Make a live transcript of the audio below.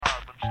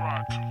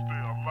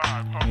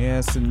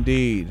Yes,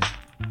 indeed.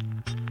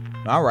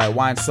 All right,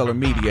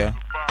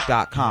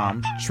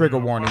 winecellarmedia.com. Trigger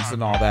warnings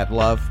and all that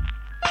love.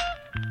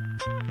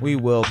 We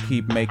will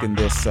keep making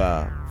this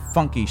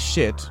funky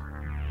shit,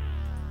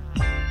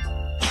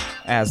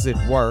 as it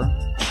were,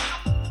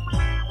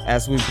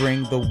 as we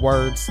bring the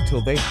words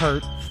till they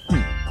hurt,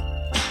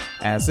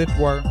 as it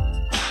were.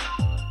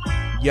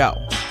 Yo.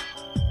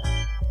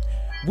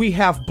 We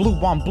have blue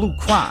on blue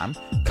crime,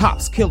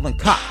 cops killing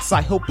cops.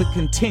 I hope it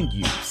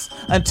continues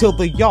until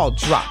the y'all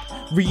drop.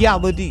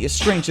 Reality is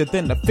stranger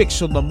than a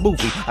fictional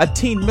movie. A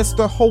teen missed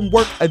their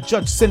homework, a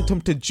judge sent him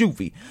to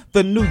juvie.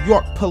 The New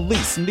York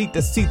police need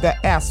to see the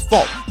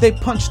asphalt. They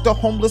punched a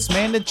homeless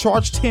man and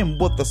charged him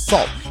with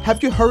assault.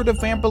 Have you heard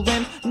of Amber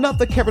Lynn?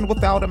 Another Karen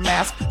without a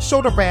mask.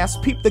 Showed her ass,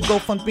 peeped the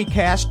GoFundMe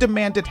cash,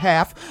 demanded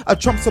half. A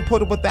Trump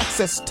supporter with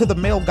access to the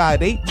mail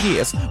got 8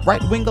 years.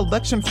 Right-wing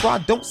election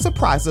fraud don't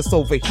surprise us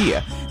over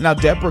here. Now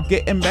Deborah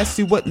getting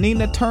messy with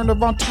Nina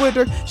Turner on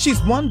Twitter.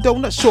 She's one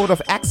donut short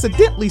of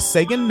accidentally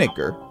saying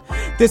nigger.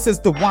 This is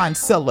the Wine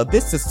Cellar,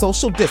 this is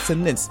Social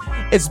Dissonance.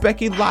 It's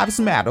Becky Lives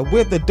Matter,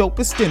 we're the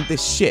dopest in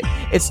this shit.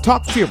 It's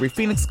Talk Fury,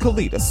 Phoenix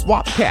Kalita,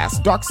 Swap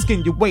Cast, Dark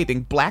Skin You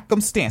Waiting, Black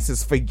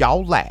Stances for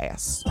y'all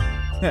last.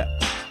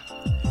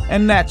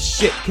 And that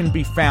shit can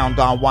be found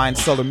on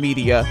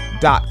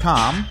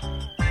winecellarmedia.com.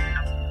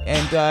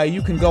 And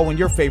you can go in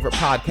your favorite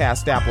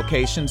podcast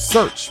application,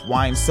 search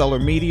Wine Cellar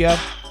Media,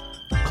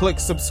 click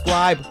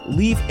subscribe,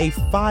 leave a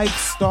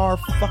 5-star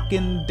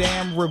fucking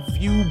damn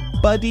review,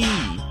 buddy.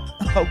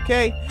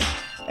 Okay?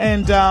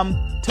 And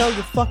tell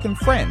your fucking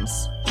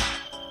friends.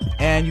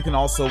 And you can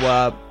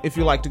also, if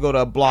you like to go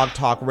to Blog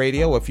Talk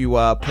Radio, if you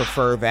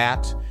prefer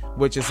that,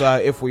 which is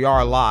if we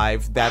are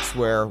live, that's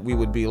where we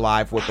would be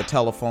live with the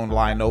telephone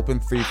line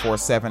open,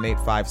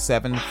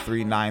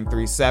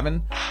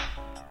 347-857-3937.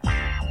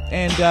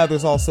 And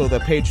there's also the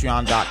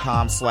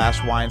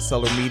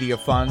patreon.com/winecellarmedia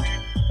fund.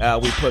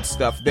 We put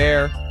stuff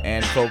there,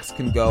 and folks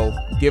can go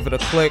give it a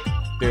click.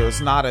 There's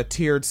not a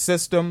tiered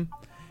system.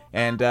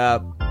 And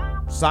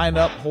sign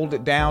up, hold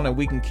it down, and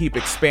we can keep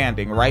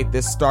expanding, right?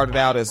 This started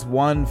out as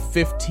one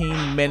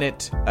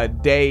 15-minute a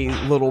day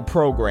little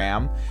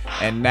program,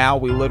 and now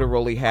we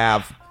literally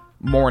have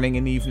morning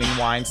and evening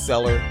Wine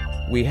Cellar.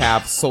 We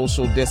have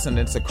Social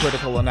Dissonance, a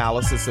critical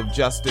analysis of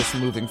justice,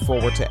 moving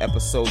forward to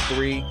episode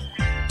 3.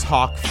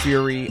 Talk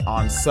Fury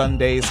on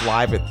Sundays,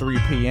 live at 3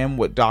 p.m.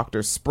 with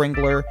Dr.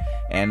 Springler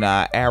and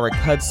Eric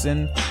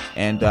Hudson,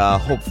 and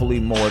hopefully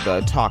more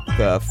the Talk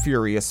the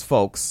Furious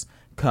folks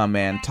come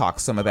and talk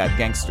some of that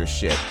gangster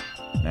shit.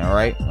 All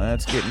right,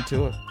 let's get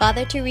into it.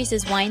 Father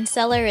Teresa's Wine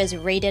Cellar is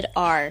rated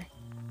R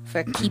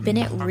for keeping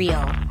it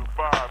real.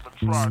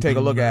 Let's take a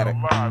look at it.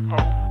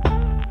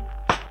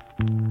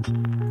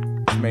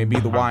 This may be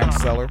the Wine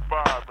Cellar.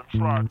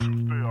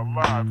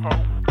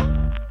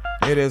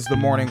 It is the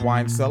morning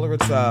Wine Cellar.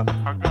 It's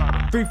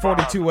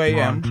 3:42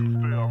 a.m.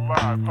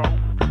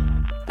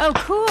 Oh,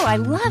 cool. I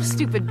love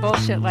stupid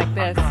bullshit like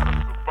this.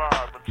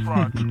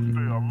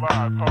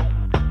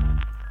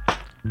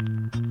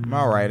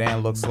 All right,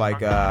 and looks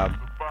like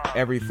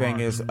everything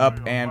is up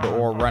and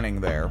or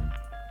running there.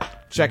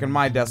 Checking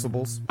my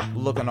decibels.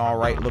 Looking all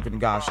right. Looking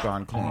gosh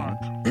darn clean.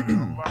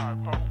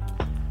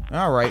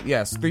 All right,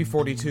 yes,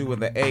 3:42 in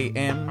the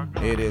a.m.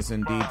 It is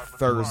indeed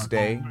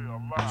Thursday,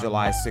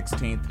 July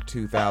 16th,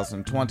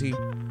 2020.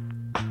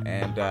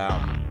 And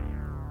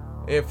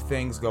if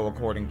things go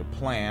according to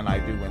plan, I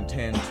do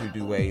intend to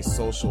do a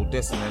Social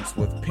Dissonance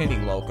with Penny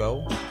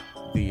Loco,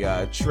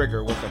 the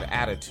trigger with an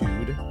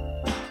attitude,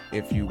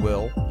 if you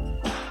will,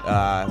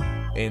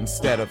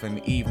 instead of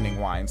an evening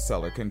Wine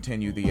Cellar.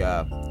 Continue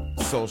the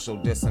Social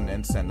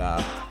Dissonance and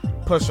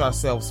push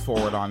ourselves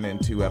forward on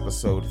into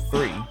episode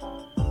 3.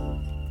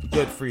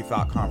 Good free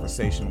thought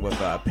conversation with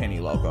Penny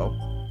Loco.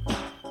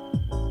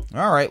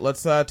 All right,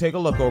 let's take a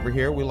look over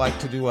here. We like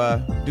to do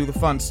the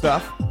fun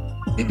stuff.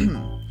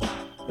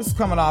 This is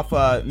coming off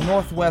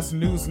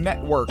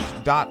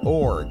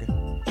northwestnewsnetwork.org.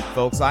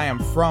 Folks, I am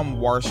from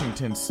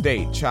Washington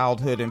State.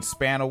 Childhood in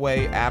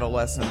Spanaway,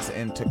 adolescence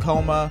in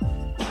Tacoma,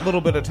 a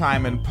little bit of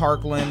time in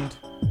Parkland,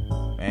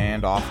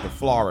 and off to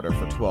Florida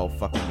for 12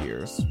 fucking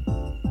years.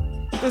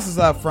 This is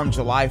from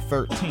July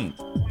 13th.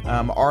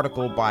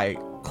 Article by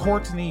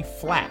Courtney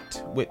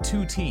Flatt, with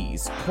 2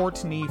 T's.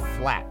 Courtney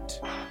Flatt.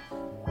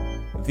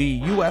 The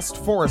U.S.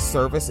 Forest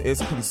Service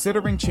is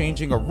considering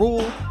changing a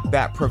rule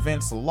that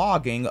prevents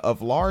logging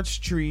of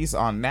large trees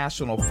on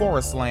national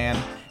forest land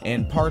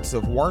in parts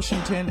of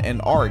Washington and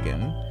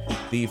Oregon.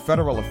 The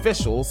federal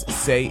officials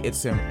say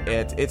it's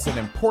an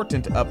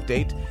important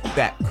update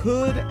that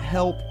could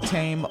help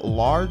tame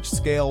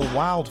large-scale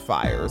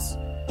wildfires.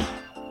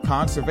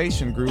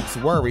 Conservation groups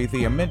worry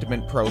the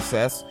amendment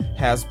process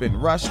has been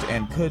rushed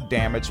and could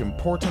damage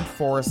important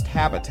forest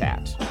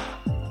habitat.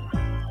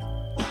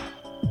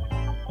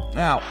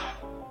 Now,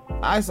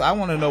 I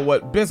want to know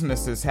what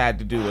businesses had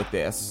to do with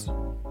this.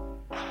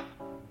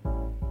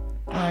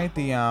 Alright,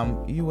 the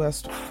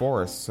U.S.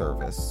 Forest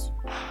Service.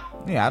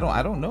 Yeah,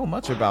 I don't know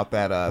much about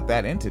that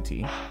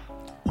entity.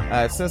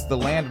 It says the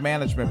land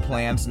management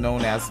plans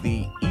known as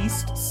the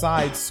East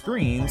Side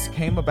Screens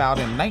came about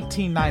in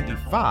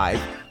 1995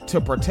 to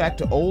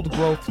protect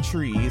old-growth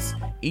trees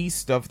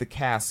east of the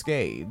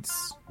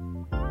Cascades.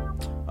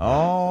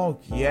 Oh,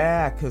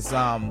 yeah, because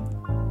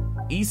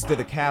east of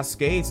the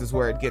Cascades is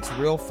where it gets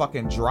real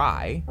fucking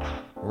dry,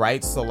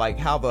 right? So, like,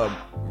 how the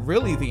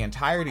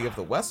entirety of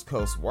the West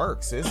Coast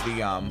works is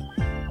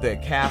the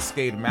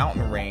Cascade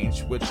Mountain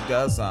Range, which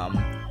does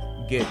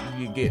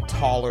you get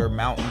taller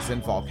mountains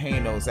and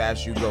volcanoes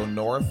as you go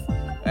north,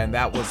 and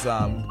that was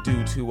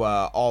due to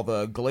all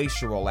the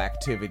glacial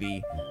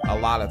activity, a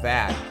lot of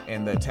that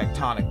in the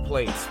tectonic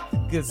plates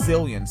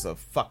gazillions of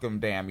fucking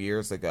damn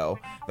years ago.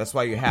 That's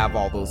why you have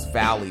all those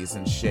valleys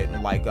and shit.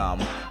 And like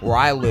where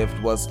I lived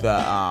was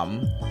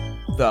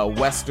the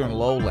western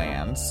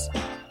lowlands,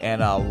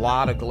 and a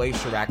lot of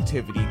glacier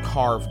activity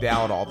carved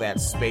out all that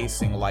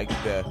spacing, like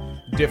the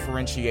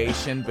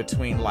differentiation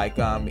between like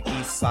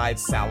east side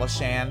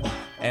Salishan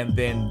and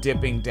then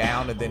dipping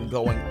down and then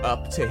going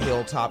up to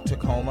Hilltop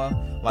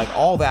Tacoma. Like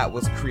all that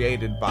was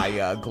created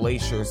by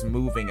glaciers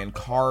moving and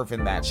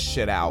carving that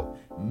shit out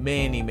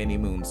many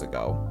moons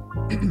ago.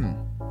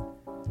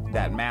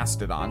 That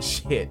mastodon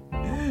shit,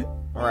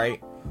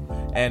 right?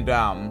 And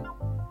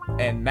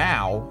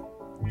now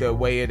the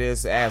way it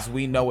is as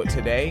we know it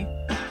today,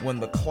 when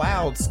the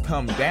clouds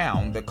come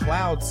down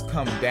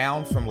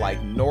from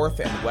like north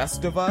and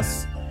west of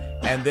us,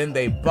 and then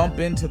they bump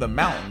into the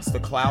mountains. The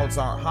clouds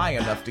aren't high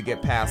enough to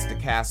get past the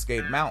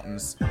Cascade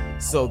Mountains,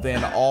 so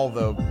then all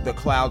the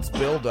clouds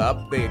build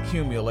up, they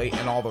accumulate,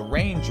 and all the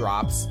rain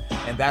drops,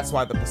 and that's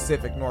why the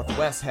Pacific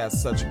Northwest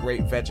has such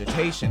great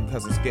vegetation,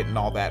 because it's getting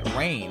all that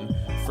rain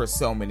for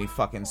so many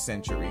fucking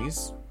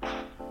centuries.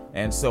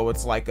 And so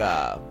it's like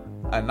a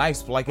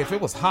nice, like if it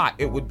was hot,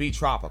 it would be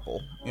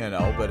tropical, you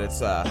know, but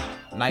it's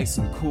nice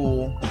and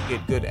cool,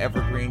 get good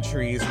evergreen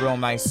trees, real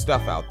nice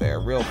stuff out there,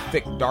 real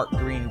thick dark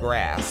green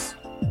grass,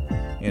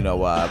 you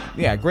know.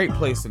 Yeah, great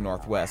place in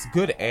Northwest,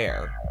 good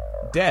air,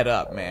 dead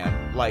up,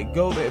 man. Like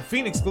go there.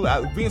 Phoenix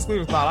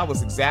Cleaver thought I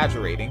was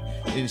exaggerating,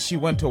 and she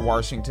went to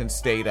Washington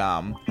State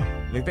I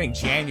think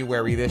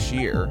January this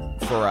year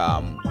for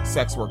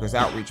Sex Workers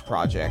Outreach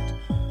Project.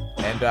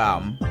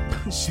 And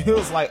she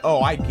was like,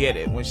 oh, I get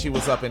it. When she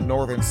was up in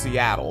northern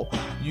Seattle,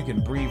 you can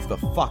breathe the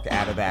fuck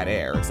out of that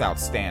air. It's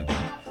outstanding.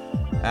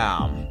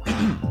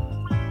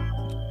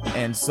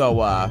 And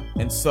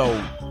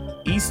so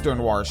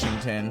eastern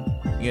Washington,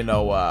 you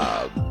know,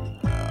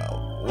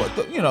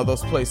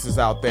 those places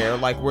out there,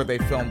 like where they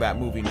filmed that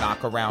movie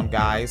Knockaround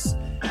Guys,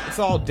 it's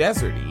all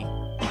deserty.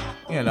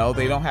 You know,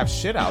 they don't have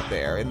shit out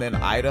there. And then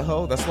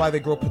Idaho, that's why they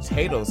grow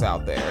potatoes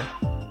out there.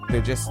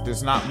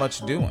 There's not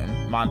much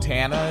doing.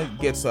 Montana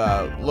gets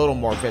a little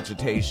more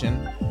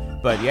vegetation,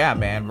 but yeah,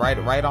 man,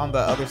 right on the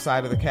other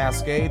side of the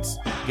Cascades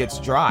gets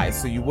dry,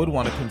 so you would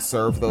want to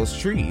conserve those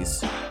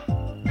trees.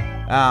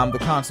 The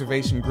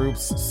conservation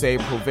groups say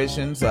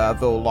provisions,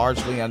 though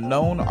largely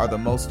unknown, are the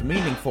most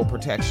meaningful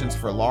protections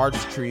for large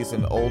trees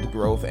and old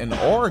growth in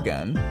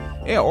Oregon.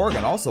 Yeah,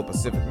 Oregon, also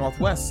Pacific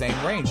Northwest, same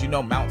range. You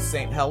know Mount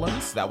St.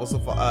 Helens, that was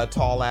a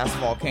tall-ass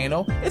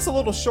volcano. It's a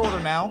little shorter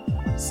now.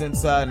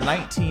 Since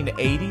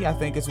 1980, I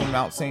think is when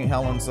Mount St.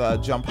 Helens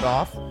jumped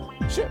off.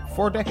 Shit,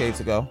 4 decades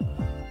ago.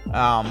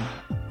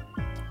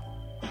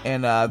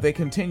 And they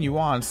continue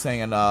on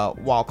saying,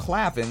 while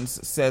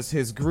Clavins says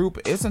his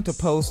group isn't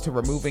opposed to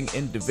removing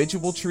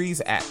individual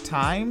trees at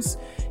times,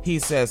 he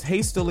says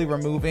hastily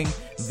removing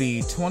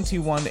the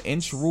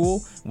 21-inch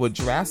rule would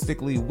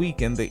drastically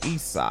weaken the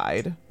east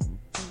side.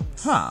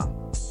 Huh.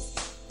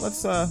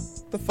 Let's,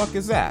 the fuck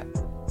is that?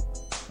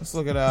 Let's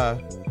look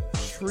at,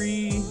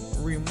 tree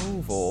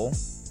removal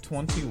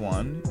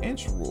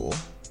 21-inch rule.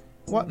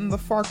 What in the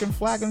farkin'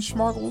 flaggin'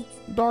 schmargle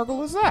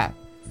dargle is that?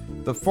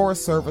 The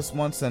Forest Service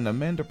wants an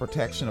amend a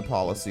protection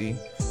policy.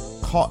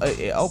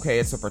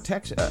 It's a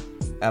protection.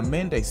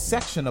 Amend a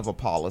section of a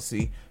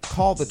policy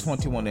called the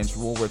 21-inch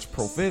rule, which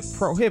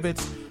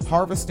prohibits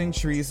harvesting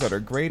trees that are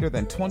greater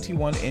than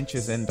 21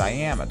 inches in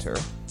diameter.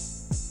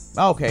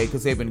 Okay,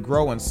 because they've been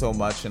growing so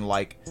much, and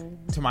like,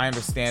 to my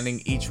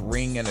understanding, each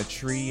ring in a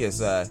tree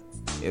is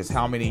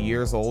how many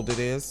years old it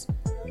is,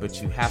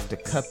 but you have to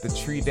cut the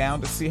tree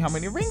down to see how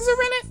many rings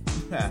are in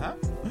it.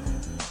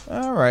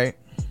 All right.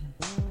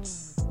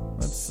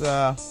 Let's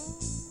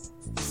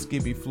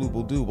skibby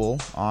flooble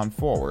dooble on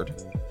forward.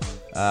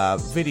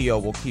 Video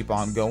will keep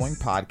on going.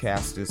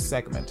 Podcast is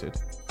segmented.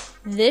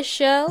 This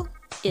show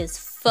is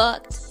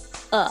fucked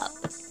up.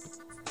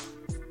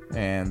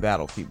 And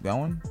that'll keep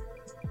going.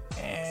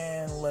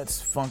 And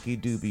let's funky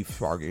doobie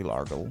fargy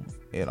largle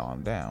it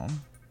on down.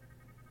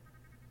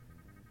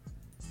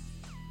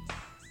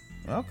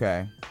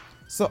 Okay.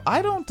 So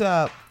I don't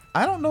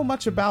know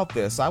much about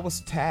this. I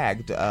was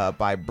tagged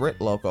by Brit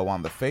Loco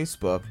on the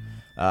Facebook,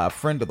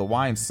 friend of the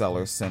Wine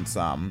Cellar since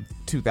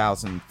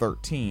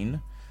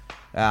 2013.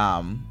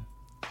 And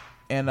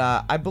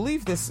I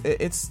believe it's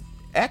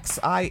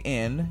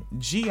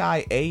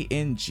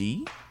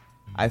Xinjiang.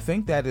 I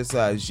think that is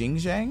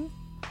Xinjiang.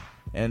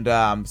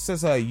 And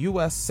says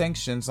U.S.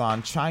 sanctions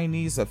on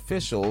Chinese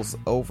officials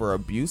over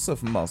abuse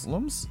of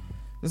Muslims.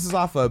 This is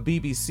off of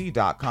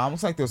BBC.com.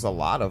 Looks like there's a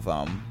lot of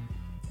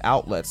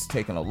outlets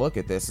taking a look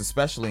at this,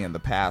 especially in the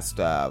past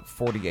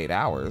 48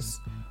 hours.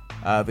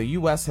 The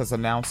U.S. has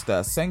announced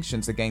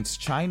sanctions against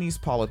Chinese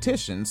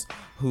politicians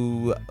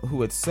who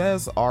it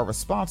says are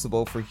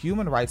responsible for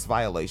human rights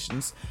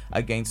violations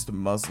against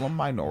Muslim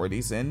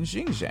minorities in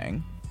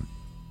Xinjiang.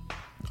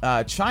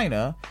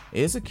 China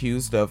is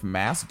accused of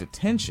mass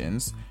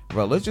detentions,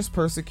 religious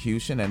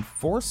persecution, and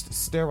forced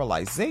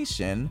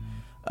sterilization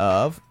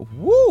of,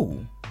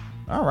 all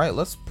right,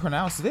 let's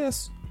pronounce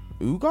this,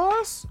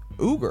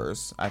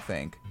 Uyghurs, I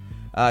think,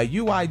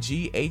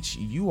 Uighurs,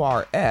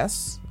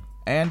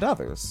 and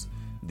others.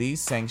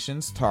 These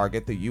sanctions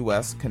target the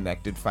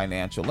U.S.-connected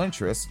financial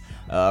interests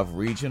of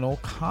regional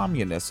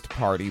Communist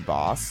Party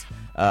boss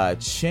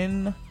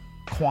Qin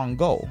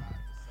Guangguo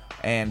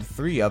and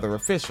 3 other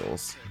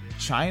officials.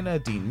 China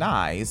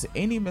denies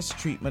any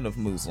mistreatment of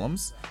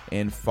Muslims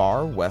in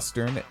far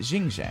western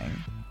Xinjiang.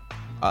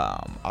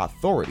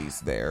 Authorities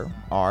there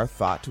are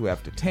thought to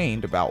have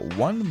detained about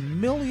 1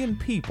 million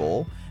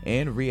people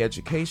in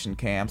re-education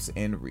camps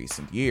in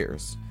recent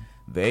years.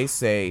 They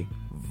say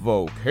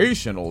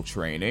vocational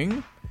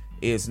training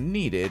is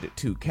needed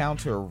to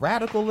counter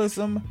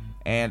radicalism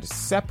and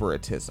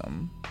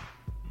separatism.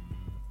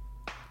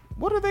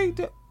 What are they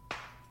do?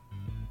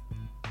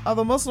 Are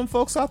the Muslim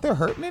folks out there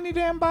hurting any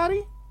damn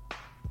body?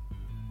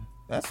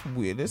 That's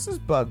weird. This is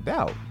bugged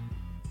out.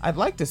 I'd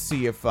like to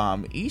see if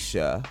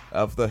Isha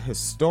of the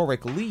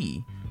Historic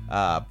Lee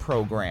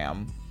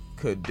program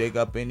could dig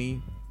up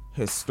any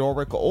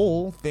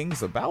historical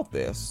things about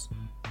this.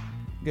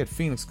 Get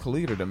Phoenix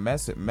Calida to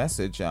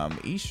message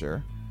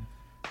Isha,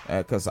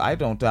 because I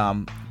don't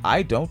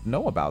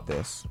know about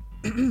this,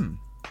 and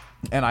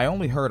I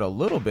only heard a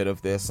little bit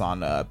of this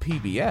on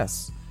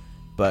PBS,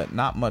 but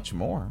not much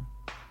more.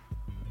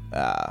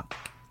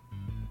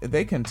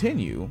 They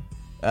continue.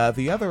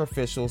 The other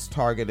officials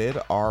targeted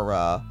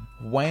are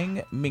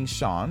Wang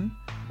Mingshan,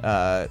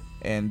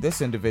 and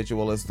this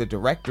individual is the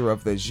director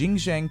of the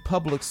Xinjiang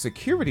Public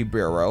Security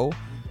Bureau,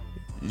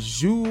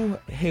 Zhu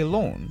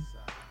Heilong.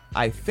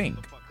 I think.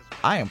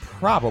 I am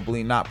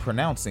probably not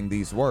pronouncing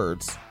these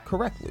words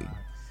correctly.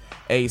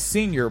 A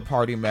senior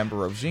party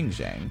member of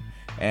Xinjiang,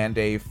 and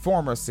a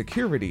former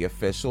security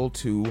official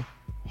to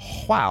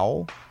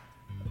Huao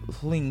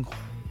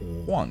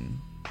Linhuan,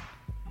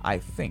 I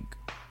think.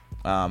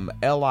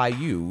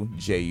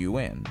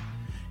 Liujun.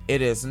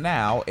 It is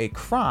now a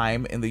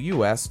crime in the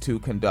U.S. to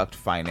conduct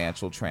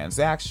financial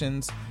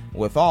transactions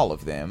with all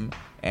of them,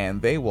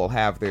 and they will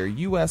have their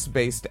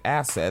U.S.-based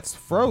assets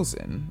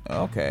frozen.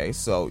 Okay,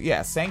 so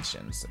yeah,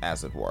 sanctions,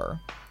 as it were.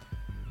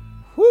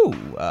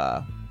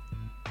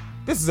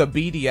 This is a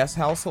BDS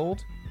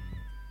household.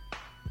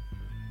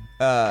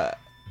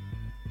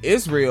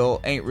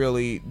 Israel ain't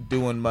really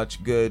doing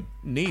much good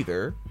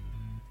neither.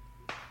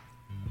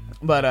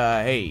 But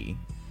hey,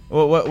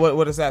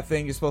 what is that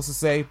thing you're supposed to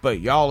say? But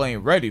y'all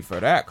ain't ready for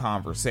that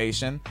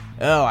conversation.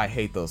 Oh, I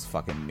hate those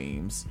fucking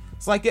memes.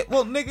 It's like,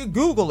 nigga,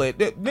 Google it.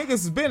 Niggas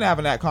has been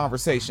having that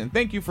conversation.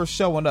 Thank you for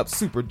showing up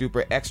super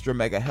duper extra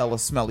mega hella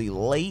smelly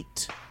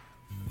late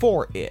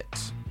for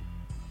it.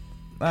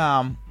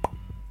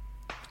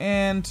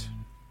 And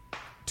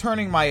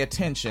turning my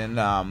attention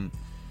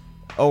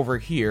over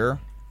here,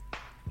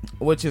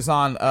 which is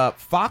on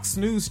Fox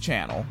News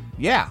channel.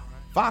 Yeah,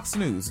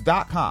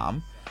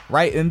 foxnews.com.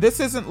 Right, and this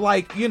isn't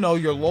like,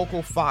 your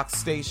local Fox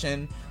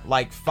station,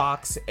 like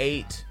Fox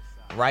 8,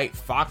 right?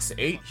 Fox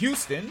 8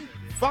 Houston,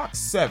 Fox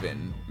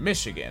 7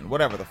 Michigan,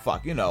 whatever the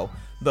fuck,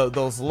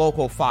 those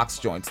local Fox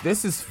joints.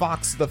 This is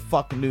Fox the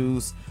Fuck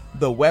News,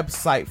 the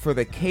website for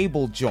the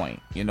cable joint.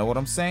 You know what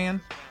I'm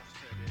saying?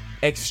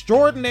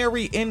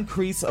 Extraordinary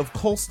increase of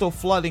coastal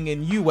flooding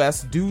in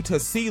U.S. due to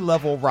sea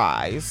level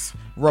rise,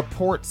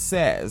 report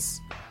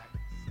says.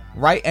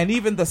 Right, and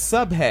even the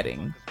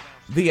subheading.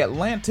 The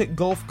Atlantic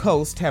Gulf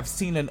Coast have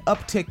seen an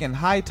uptick in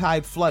high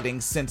tide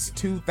flooding since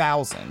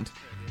 2000.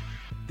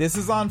 This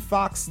is on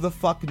Fox the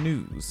Fuck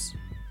News.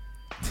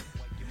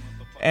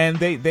 And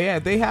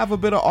they have a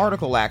bit of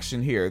article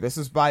action here. This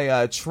is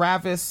by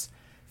Travis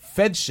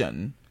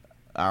Fedshun.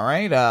 All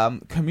right.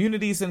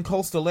 Communities in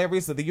coastal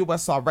areas of the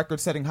U.S. saw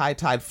record-setting high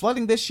tide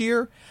flooding this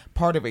year,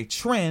 part of a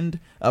trend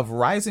of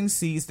rising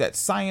seas that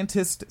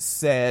scientists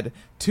said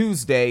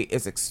Tuesday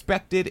is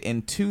expected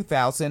in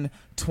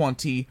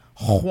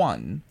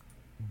 2021.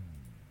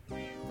 All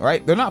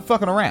right. They're not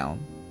fucking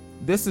around.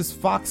 This is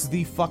Fox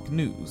the Fuck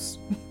News.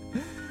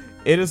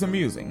 It is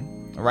amusing.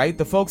 Right,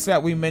 the folks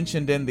that we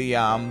mentioned in the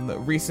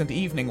recent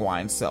Evening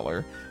Wine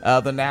Cellar,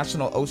 the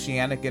National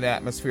Oceanic and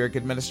Atmospheric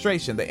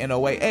Administration, the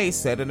NOAA,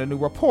 said in a new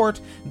report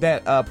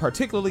that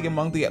particularly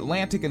among the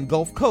Atlantic and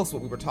Gulf Coast,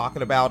 what we were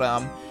talking about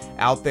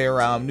out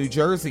there, New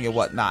Jersey and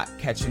whatnot,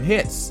 catching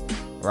hits,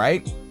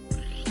 right?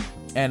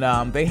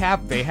 And they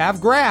have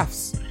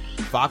graphs.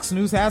 Fox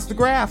News has the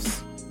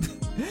graphs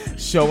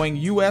showing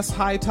U.S.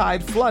 high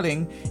tide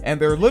flooding, and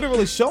they're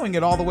literally showing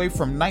it all the way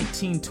from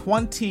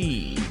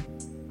 1920.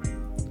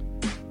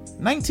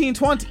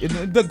 1920.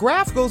 The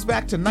graph goes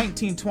back to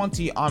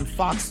 1920 on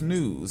Fox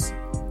News.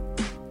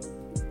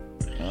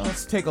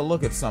 Let's take a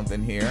look at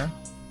something here.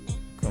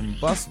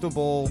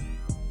 Combustible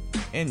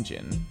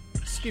engine.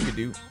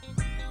 Skibidoo.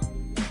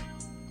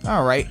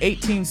 All right,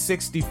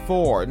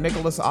 1864.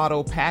 Nicholas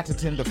Otto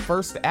patented the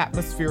first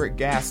atmospheric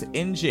gas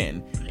engine.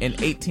 In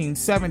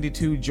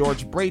 1872,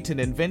 George Brayton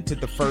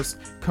invented the first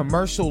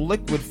commercial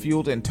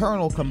liquid-fueled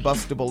internal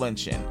combustible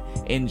engine.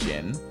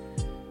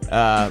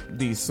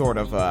 The sort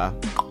of,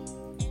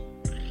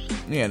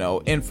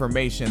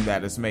 information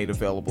that is made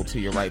available to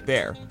you right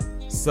there.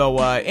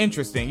 So,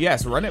 interesting.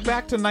 Yes, run it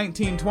back to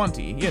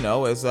 1920.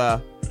 As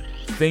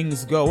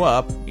things go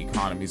up,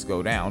 economies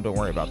go down. Don't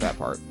worry about that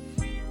part.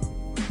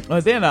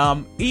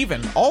 Then,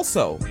 even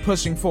also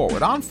pushing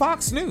forward on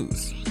Fox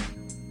News,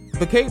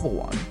 the cable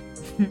one.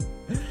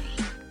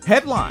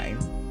 Headline: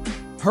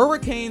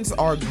 Hurricanes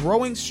are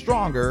growing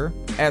stronger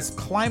as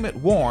climate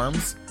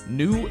warms.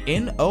 New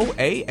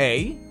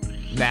NOAA,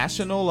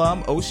 National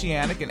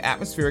Oceanic and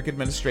Atmospheric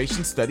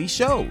Administration study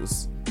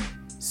shows.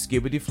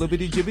 Skibbity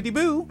flibbity jibbity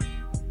boo.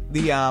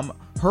 The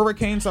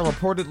hurricanes are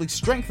reportedly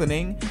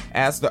strengthening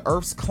as the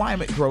Earth's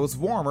climate grows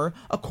warmer,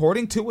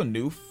 according to a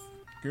new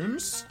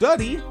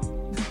study.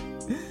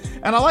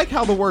 And I like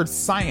how the word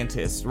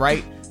scientist,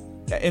 right?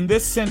 In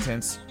this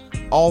sentence,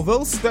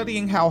 although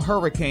studying how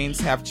hurricanes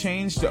have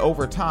changed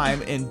over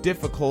time is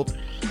difficult,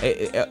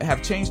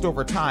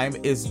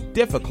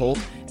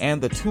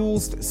 and the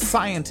tools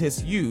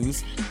scientists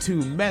use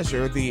to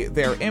measure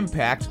their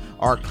impact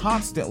are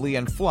constantly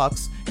in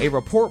flux, a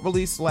report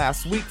released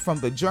last week from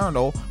the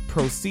journal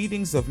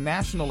Proceedings of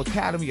National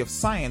Academy of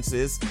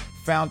Sciences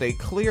found a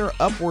clear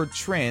upward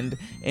trend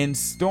in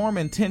storm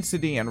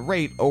intensity and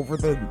rate over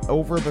the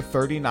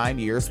 39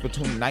 years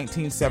between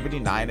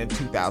 1979 and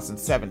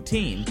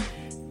 2017.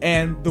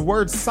 And the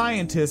word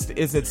scientist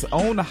is its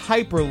own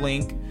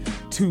hyperlink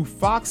to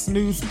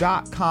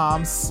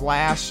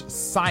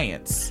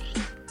foxnews.com/science.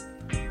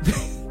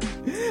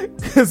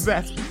 Because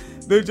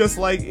they're just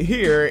like,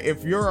 here,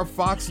 if you're a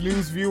Fox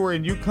News viewer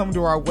and you come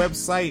to our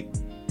website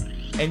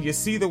and you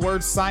see the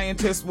word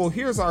scientist, well,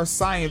 here's our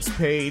science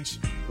page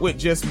with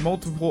just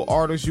multiple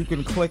articles you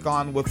can click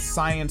on with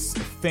science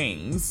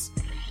things,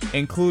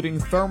 including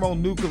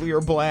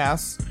thermonuclear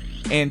blasts,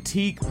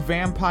 antique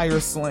vampire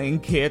slaying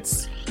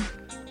kits,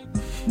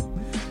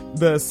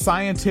 the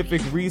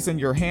scientific reason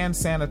your hand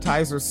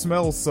sanitizer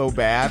smells so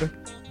bad,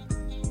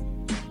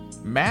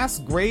 mass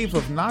grave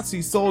of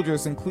Nazi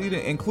soldiers,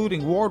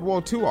 including World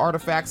War II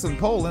artifacts in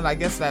Poland. I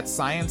guess that's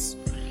science.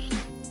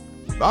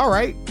 All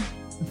right.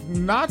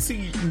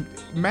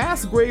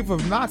 Mass grave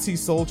of Nazi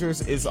soldiers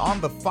is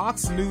on the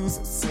Fox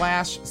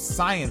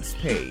News/science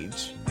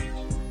page.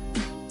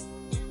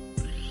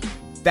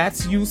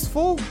 That's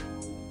useful.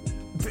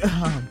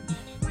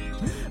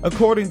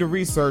 According to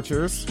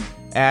researchers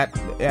at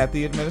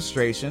the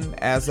administration,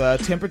 as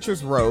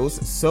temperatures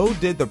rose, so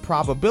did the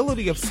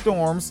probability of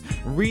storms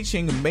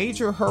reaching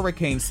major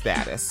hurricane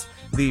status.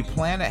 The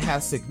planet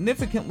has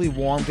significantly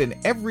warmed in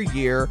every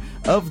year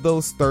of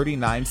those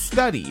 39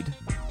 studied.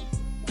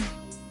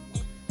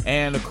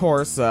 And of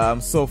course,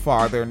 so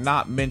far they're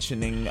not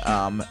mentioning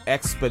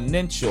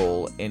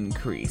exponential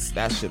increase.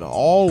 That should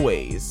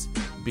always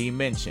be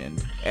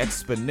mentioned.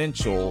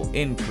 Exponential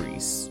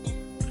increase.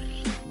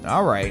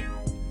 All right.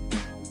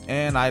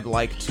 And I'd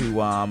like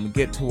to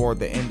get toward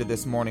the end of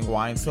this morning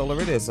wine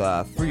cellar. It is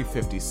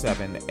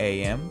 3:57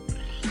 a.m.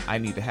 I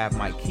need to have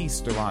my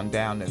keister on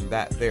down in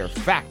that there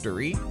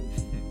factory,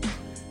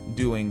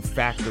 doing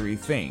factory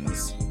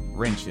things,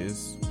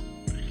 wrenches,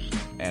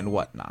 and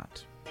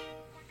whatnot.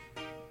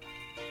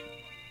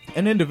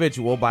 An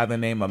individual by the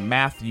name of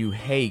Matthew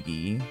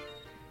Hagee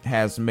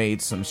has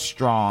made some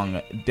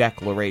strong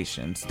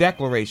declarations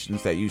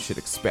that you should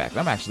expect.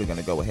 I'm actually going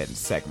to go ahead and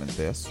segment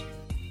this.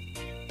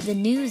 The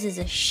news is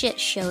a shit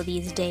show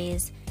these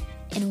days,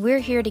 and we're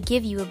here to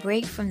give you a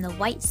break from the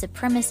white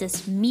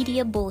supremacist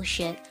media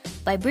bullshit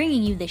by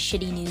bringing you the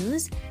shitty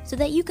news so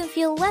that you can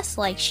feel less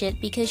like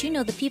shit, because you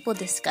know the people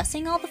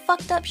discussing all the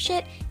fucked up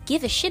shit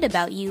give a shit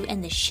about you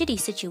and the shitty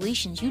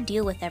situations you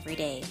deal with every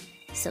day.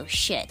 So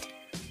shit.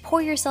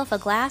 Pour yourself a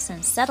glass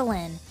and settle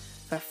in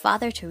for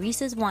Father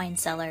Teresa's wine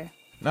cellar.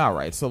 All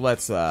right, so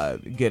let's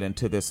get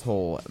into this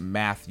whole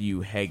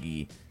Matthew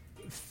Hagee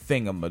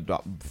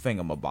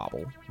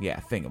thingamabobble. Yeah,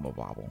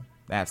 thingamabobble.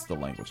 That's the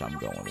language I'm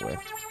going with.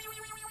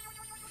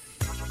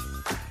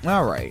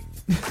 All right,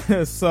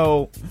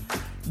 so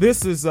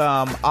this is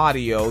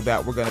audio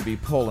that we're going to be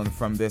pulling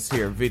from this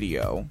here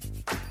video.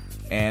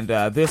 And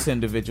this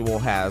individual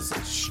has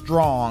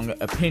strong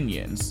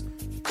opinions.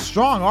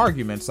 Strong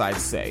arguments, I'd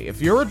say.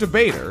 If you're a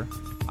debater,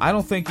 I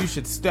don't think you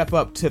should step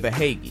up to the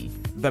Hagee,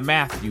 the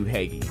Matthew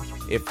Hagee,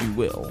 if you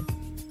will.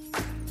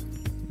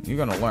 You're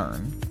gonna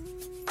learn.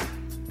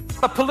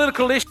 A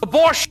political issue.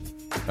 Abortion.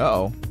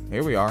 Uh-oh,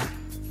 here we are.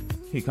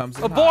 He comes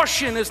in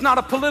Abortion is not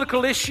a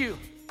political issue.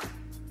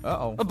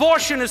 Uh-oh.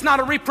 Abortion is not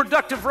a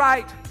reproductive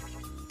right.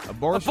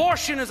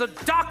 Abortion is a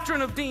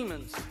doctrine of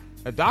demons.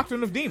 A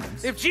doctrine of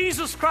demons. If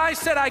Jesus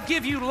Christ said, I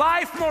give you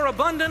life more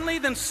abundantly,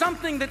 then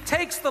something that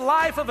takes the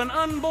life of an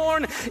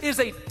unborn is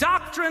a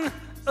doctrine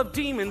of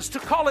demons. To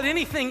call it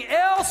anything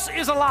else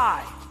is a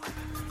lie.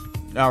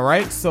 All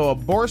right, so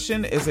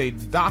abortion is a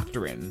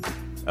doctrine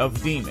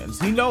of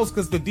demons. He knows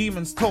because the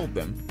demons told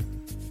them.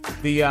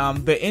 The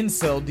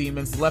incel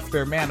demons left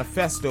their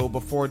manifesto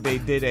before they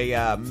did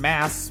a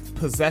mass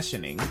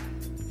possessioning.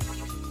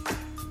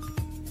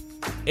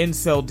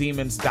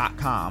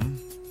 Inceldemons.com.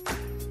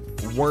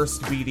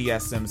 Worst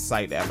BDSM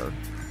site ever.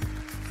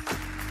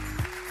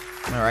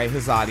 All right,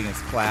 his audience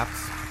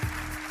claps.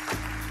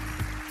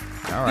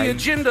 All right. The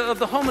agenda of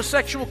the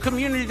homosexual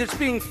community that's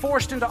being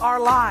forced into our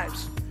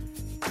lives.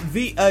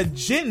 The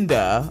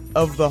agenda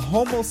of the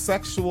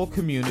homosexual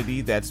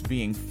community that's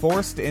being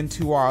forced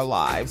into our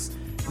lives.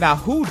 Now,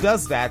 who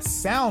does that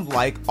sound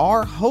like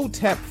our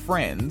Hotep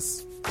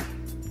friends?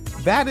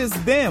 That is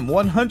them,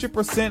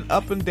 100%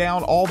 up and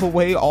down, all the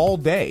way, all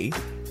day.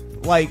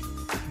 Like,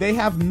 they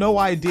have no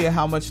idea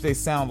how much they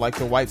sound like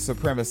the white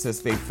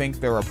supremacists they think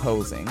they're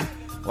opposing.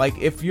 Like,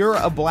 if you're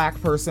a black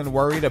person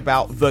worried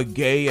about the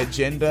gay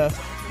agenda,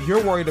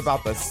 you're worried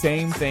about the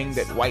same thing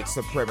that white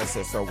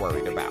supremacists are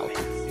worried about.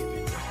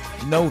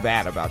 Know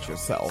that about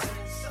yourself.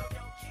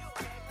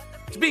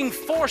 It's being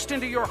forced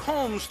into your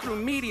homes through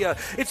media.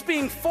 It's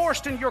being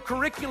forced into your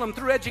curriculum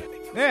through education.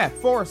 Yeah,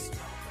 forced.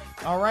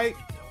 All right?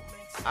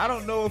 I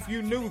don't know if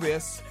you knew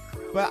this,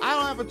 but I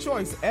don't have a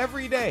choice.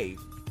 Every day,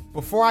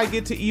 before I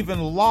get to even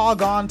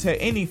log on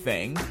to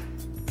anything,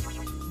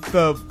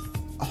 the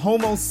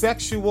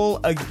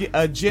homosexual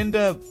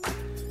agenda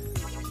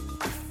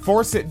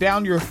force it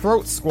down your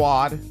throat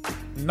squad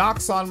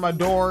knocks on my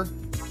door,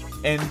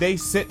 and they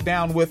sit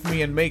down with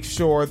me and make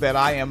sure that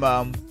I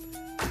am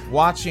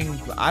watching,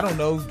 I don't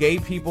know, gay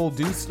people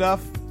do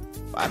stuff.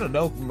 I don't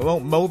know,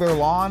 mow their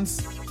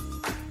lawns.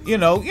 You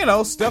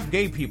know, stuff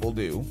gay people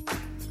do.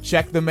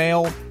 Check the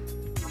mail.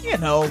 You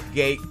know,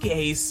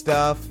 gay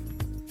stuff.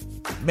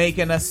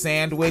 Making a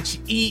sandwich,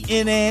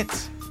 eating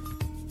it.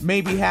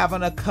 Maybe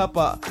having a cup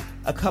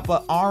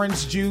of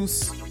orange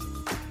juice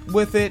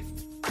with it.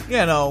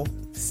 You know,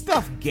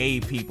 stuff gay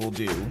people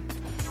do.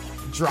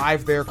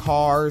 Drive their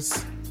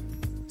cars.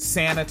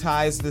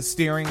 Sanitize the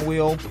steering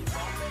wheel.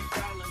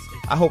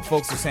 I hope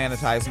folks are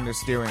sanitizing their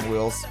steering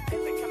wheels.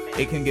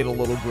 It can get a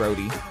little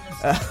grody.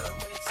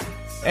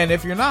 And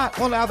if you're not,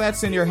 well, now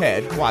that's in your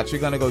head. Watch,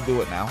 you're gonna go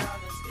do it now.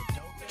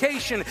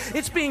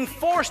 It's being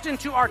forced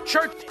into our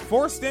church.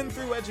 Forced in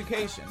through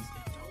education.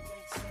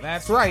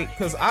 That's right,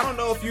 because I don't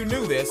know if you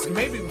knew this.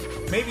 Maybe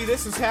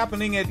this is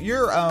happening at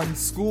your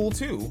school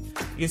too.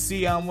 You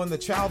see, when the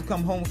child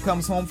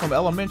comes home from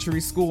elementary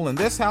school in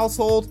this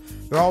household,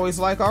 they're always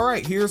like, all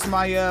right, here's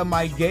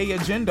my gay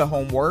agenda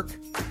homework.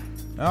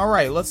 All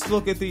right, let's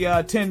look at the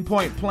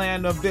 10-point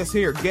plan of this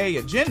here gay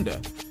agenda.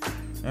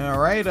 All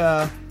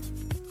right,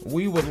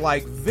 we would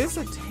like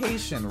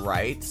visitation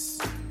rights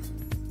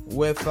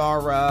with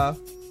our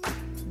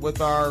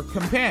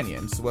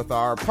companions, with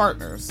our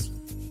partners.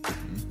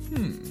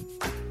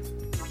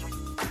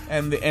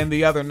 And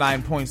the other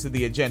 9 points of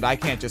the agenda, I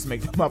can't just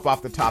make them up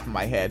off the top of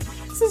my head.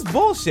 This is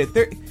bullshit.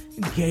 They're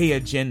gay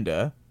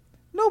agenda.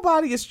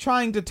 Nobody is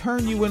trying to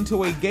turn you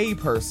into a gay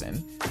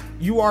person.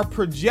 You are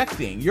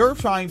projecting. You're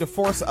trying to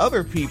force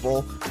other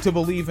people to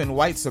believe in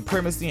white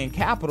supremacy and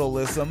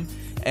capitalism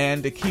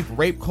and to keep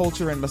rape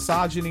culture and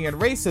misogyny and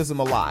racism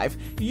alive.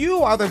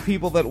 You are the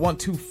people that want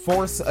to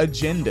force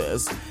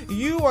agendas.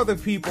 You are the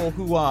people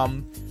who,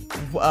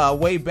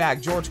 way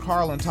back, George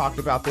Carlin talked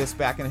about this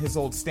back in his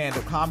old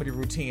stand-up comedy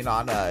routine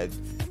on,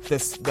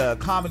 the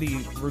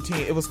comedy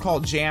routine. It was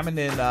called Jammin'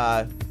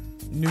 in,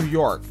 New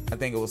York, I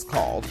think it was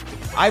called.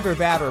 Either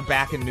that or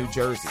Back in New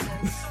Jersey.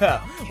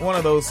 One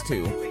of those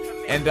two.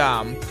 And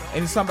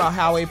it's about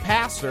how a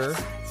pastor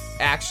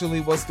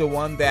actually was the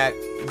one that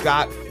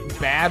got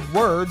bad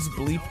words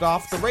bleeped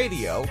off the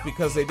radio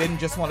because they didn't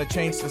just want to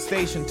change the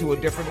station to a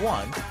different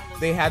one.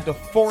 They had to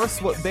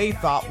force what they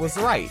thought was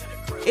right.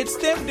 It's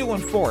them doing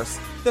force.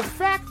 The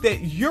fact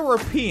that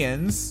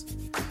Europeans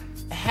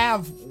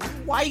have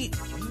white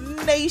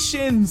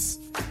nations,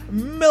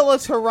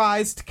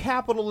 militarized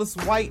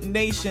capitalist white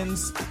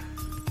nations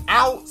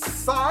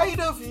outside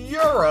of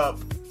Europe,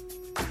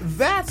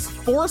 that's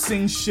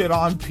forcing shit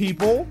on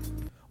people.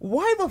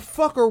 Why the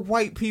fuck are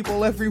white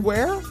people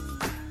everywhere?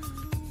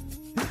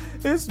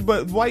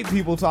 But white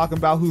people talking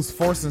about who's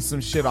forcing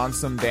some shit on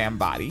some damn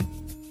body.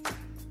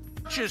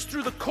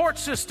 Through the court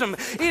system,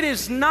 it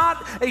is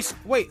not a...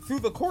 Wait, through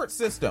the court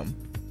system?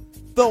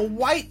 The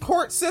white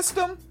court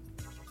system?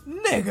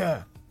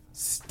 Nigga,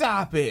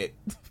 stop it.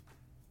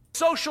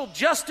 Social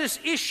justice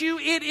issue,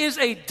 it is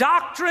a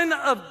doctrine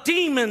of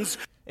demons.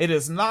 It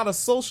is not a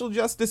social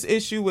justice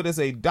issue, it is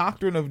a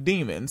doctrine of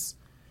demons.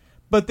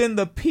 But then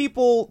the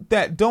people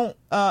that don't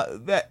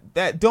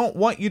don't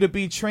want you to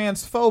be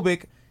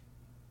transphobic,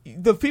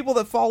 the people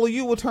that follow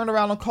you will turn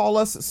around and call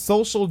us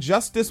social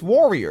justice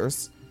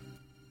warriors.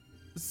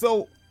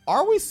 So,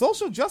 are we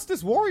social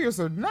justice warriors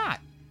or not?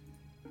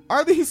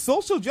 Are these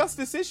social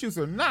justice issues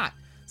or not?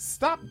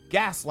 Stop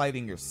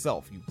gaslighting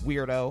yourself, you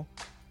weirdo.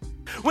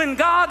 When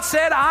God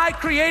said, I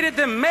created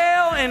them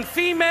male and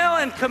female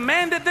and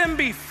commanded them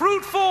be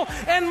fruitful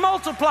and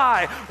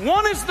multiply.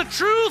 One is the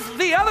truth,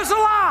 the other's a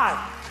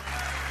lie.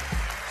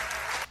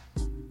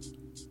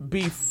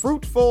 Be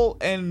fruitful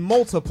and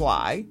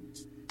multiply,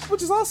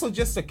 which is also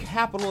just a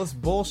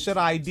capitalist bullshit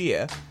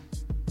idea.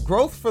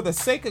 Growth for the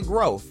sake of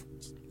growth.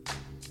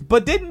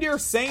 But didn't your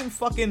same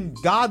fucking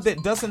God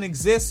that doesn't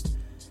exist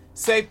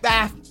say,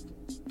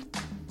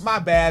 my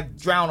bad,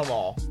 drown them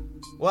all?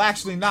 Well,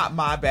 actually, not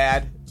my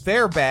bad.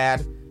 Their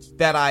bad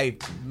that I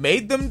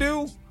made them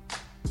do,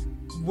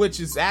 which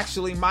is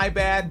actually my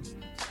bad,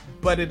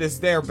 but it is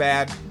their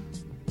bad.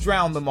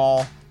 Drown them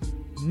all.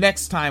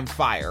 Next time,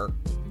 fire.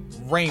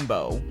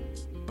 Rainbow.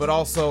 But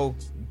also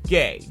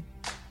gay.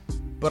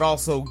 But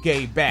also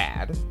gay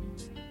bad.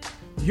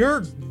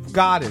 Your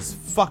God is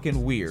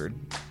fucking weird.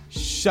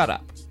 Shut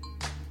up.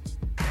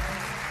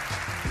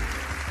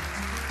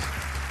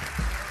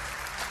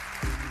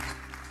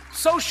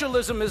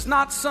 Socialism is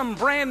not some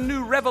brand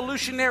new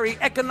revolutionary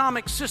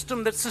economic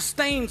system that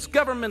sustains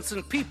governments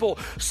and people.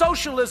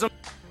 Socialism...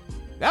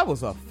 That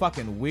was a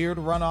fucking weird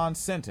run-on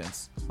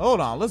sentence. Hold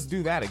on, let's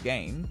do that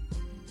again.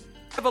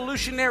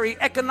 Revolutionary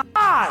economic...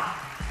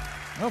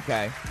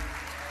 Okay.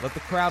 Let the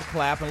crowd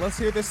clap, and let's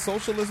hear this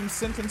socialism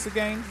sentence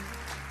again.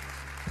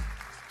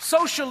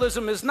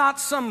 Socialism is not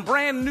some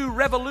brand new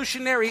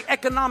revolutionary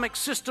economic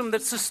system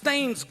that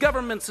sustains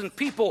governments and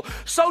people.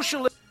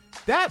 Socialism...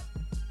 That...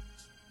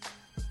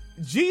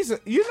 Jesus,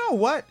 you know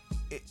what?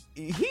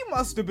 He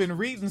must have been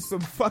reading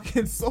some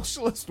fucking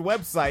socialist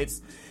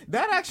websites.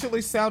 That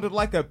actually sounded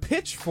like a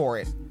pitch for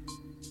it.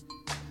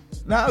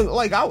 Now,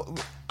 like,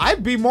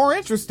 I'd be more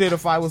interested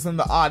if I was in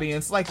the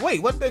audience. Like,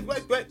 wait,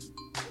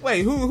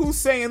 wait, who's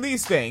saying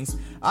these things?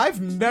 I've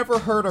never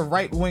heard a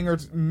right-winger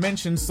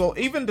mention, so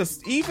even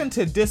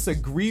to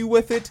disagree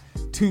with it,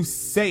 to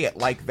say it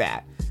like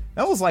that.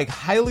 That was, like,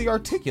 highly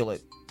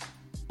articulate.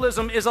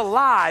 Socialism is a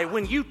lie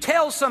when you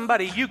tell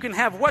somebody you can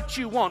have what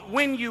you want,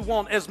 when you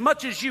want, as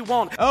much as you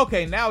want.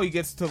 Okay, now he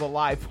gets to the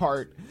lie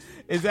part.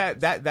 Is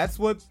that's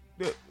what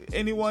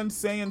anyone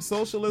saying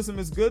socialism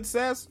is good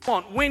says?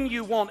 Want, when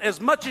you want,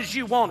 as much as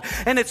you want,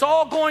 and it's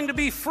all going to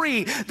be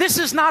free. This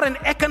is not an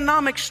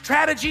economic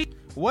strategy.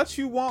 What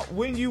you want,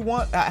 when you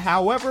want,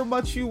 however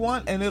much you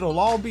want, and it'll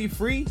all be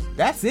free?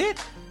 That's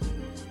it?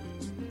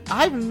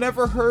 I've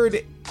never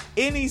heard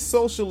any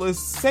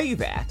socialist say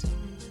that.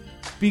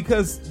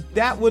 Because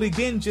that would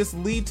again just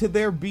lead to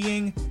there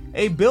being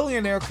a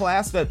billionaire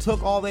class that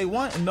took all they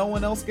want and no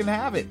one else can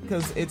have it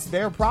because it's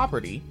their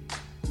property.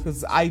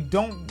 Because I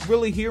don't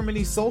really hear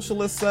many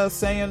socialists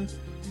saying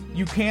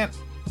you can't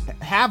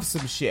have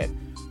some shit.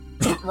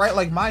 Right?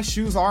 Like, my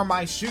shoes are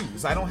my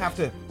shoes. I don't have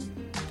to,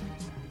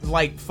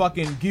 like,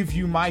 fucking give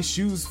you my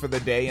shoes for the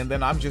day and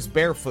then I'm just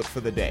barefoot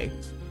for the day.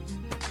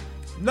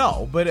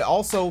 No, but it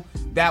also,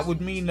 that would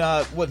mean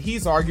what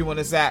he's arguing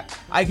is that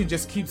I can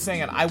just keep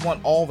saying I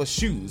want all the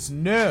shoes.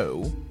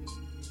 No,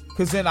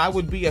 because then I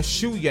would be a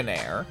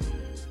shoeionaire,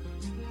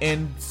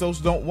 and socialists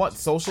don't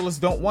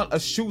want a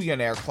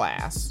shoeionaire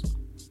class.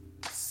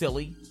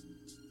 Silly.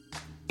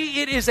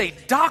 It is a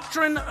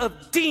doctrine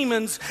of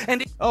demons,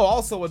 and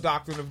also a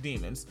doctrine of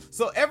demons.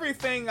 So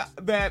everything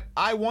that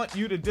I want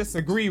you to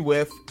disagree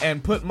with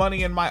and put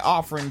money in my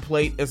offering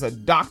plate is a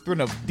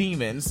doctrine of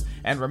demons.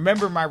 And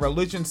remember, my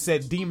religion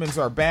said demons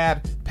are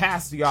bad.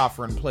 Pass the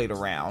offering plate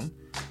around.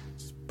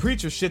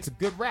 Preacher shit's a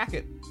good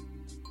racket.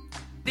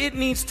 It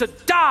needs to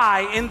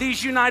die in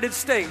these United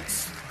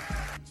States.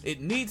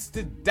 It needs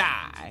to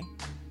die.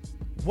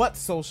 What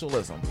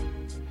socialism?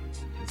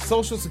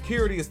 Social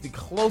Security is the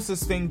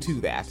closest thing to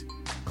that.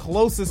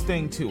 Closest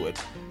thing to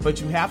it. But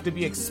you have to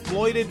be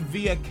exploited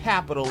via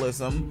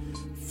capitalism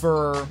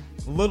for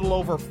a little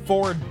over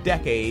 4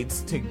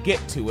 decades to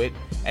get to it.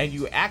 And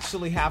you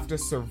actually have to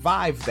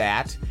survive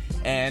that.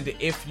 And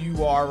if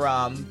you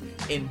are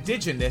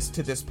indigenous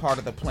to this part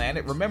of the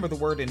planet, remember the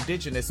word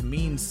indigenous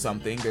means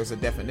something. There's a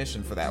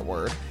definition for that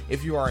word.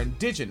 If you are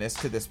indigenous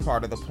to this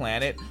part of the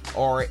planet,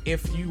 or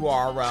if you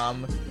are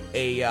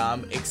a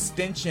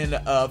extension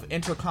of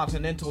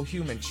intercontinental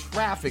human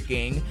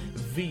trafficking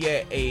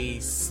via a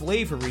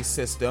slavery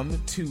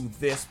system to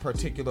this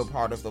particular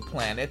part of the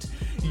planet,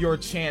 your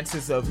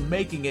chances of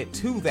making it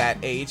to that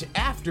age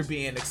after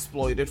being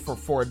exploited for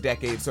 4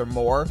 decades or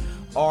more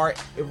are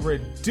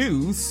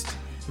reduced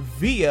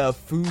via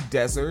food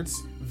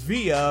deserts,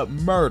 via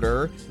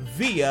murder,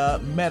 via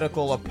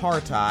medical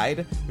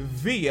apartheid,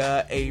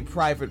 via a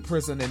private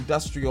prison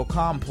industrial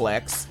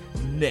complex.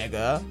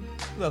 Nigga,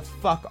 the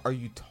fuck are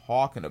you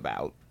talking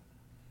about?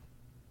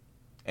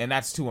 And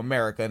that's to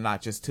America,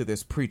 not just to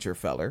this preacher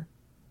feller.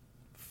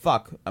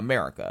 Fuck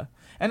America.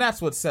 And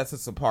that's what sets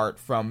us apart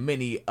from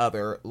many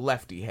other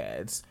lefty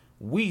heads.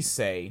 We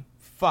say,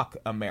 fuck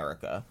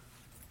America.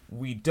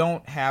 We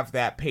don't have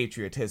that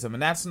patriotism,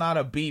 and that's not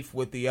a beef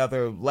with the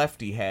other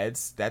lefty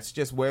heads. That's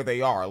just where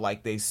they are.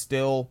 Like, they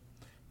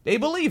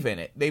believe in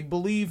it. They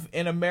believe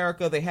in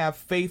America. They have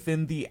faith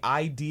in the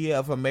idea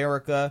of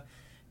America.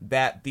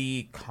 that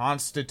the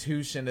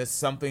Constitution is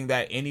something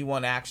that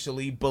anyone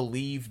actually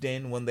believed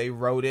in when they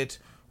wrote it,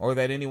 or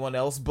that anyone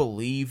else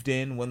believed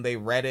in when they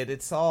read it.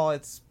 It's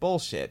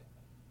bullshit.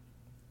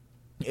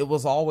 It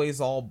was always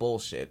all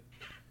bullshit.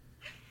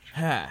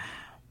 And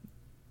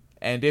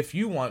if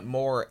you want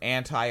more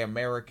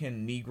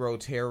anti-American,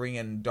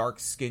 Negro-tarian,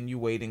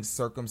 dark-skin-uating,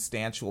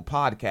 circumstantial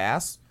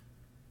podcasts,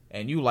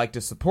 and you like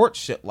to support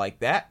shit like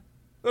that,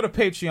 go to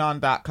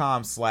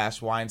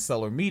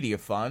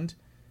patreon.com/WineCellarMediaFund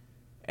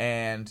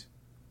and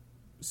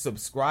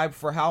subscribe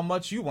for how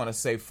much you want to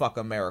say fuck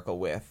America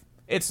with.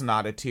 It's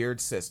not a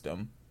tiered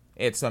system.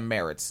 It's a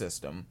merit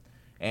system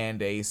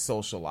and a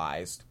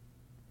socialized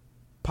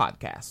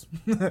podcast.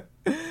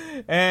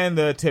 And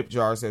the tip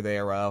jars are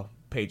there.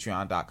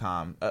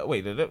 Patreon.com.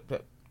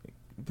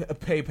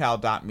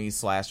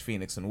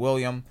 PayPal.me/Phoenix and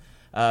William.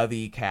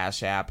 The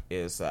Cash App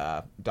is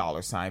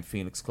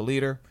 $Phoenix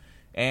Kaliter.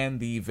 And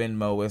the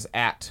Venmo is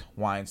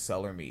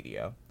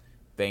 @WineCellarMedia.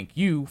 Thank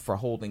you for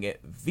holding it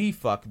the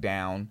fuck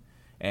down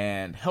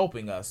and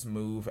helping us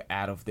move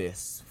out of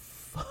this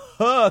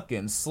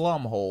fucking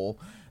slum hole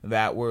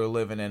that we're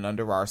living in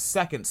under our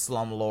second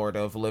slumlord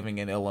of living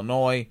in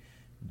Illinois.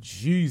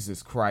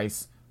 Jesus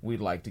Christ,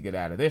 we'd like to get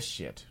out of this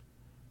shit.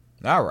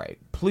 Alright,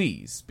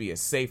 please be as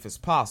safe as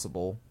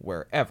possible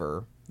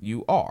wherever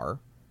you are.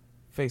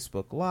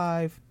 Facebook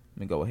Live,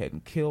 let me go ahead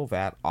and kill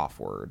that off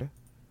word.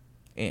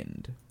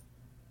 End.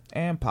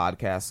 And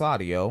podcast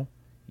audio,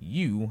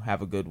 you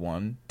have a good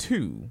one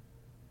too.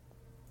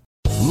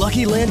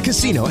 Lucky Land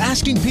Casino,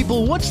 asking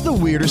people, what's the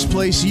weirdest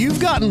place you've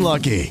gotten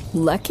lucky?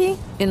 Lucky?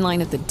 In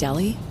line at the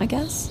deli, I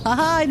guess?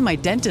 Aha, in my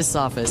dentist's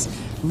office.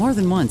 More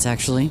than once,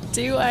 actually.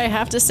 Do I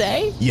have to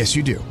say? Yes,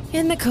 you do.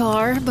 In the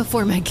car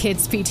before my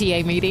kids'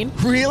 PTA meeting.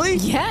 Really?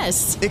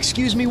 Yes.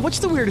 Excuse me, what's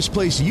the weirdest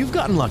place you've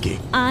gotten lucky?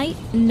 I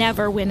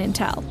never win and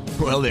tell.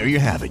 Well, there you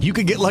have it. You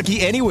can get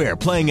lucky anywhere,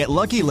 playing at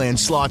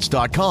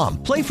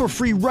LuckyLandSlots.com. Play for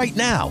free right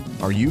now.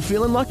 Are you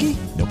feeling lucky?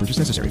 No purchase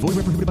necessary. Void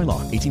where prohibited by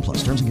law.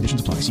 18+. Terms and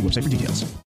conditions apply. See website for details.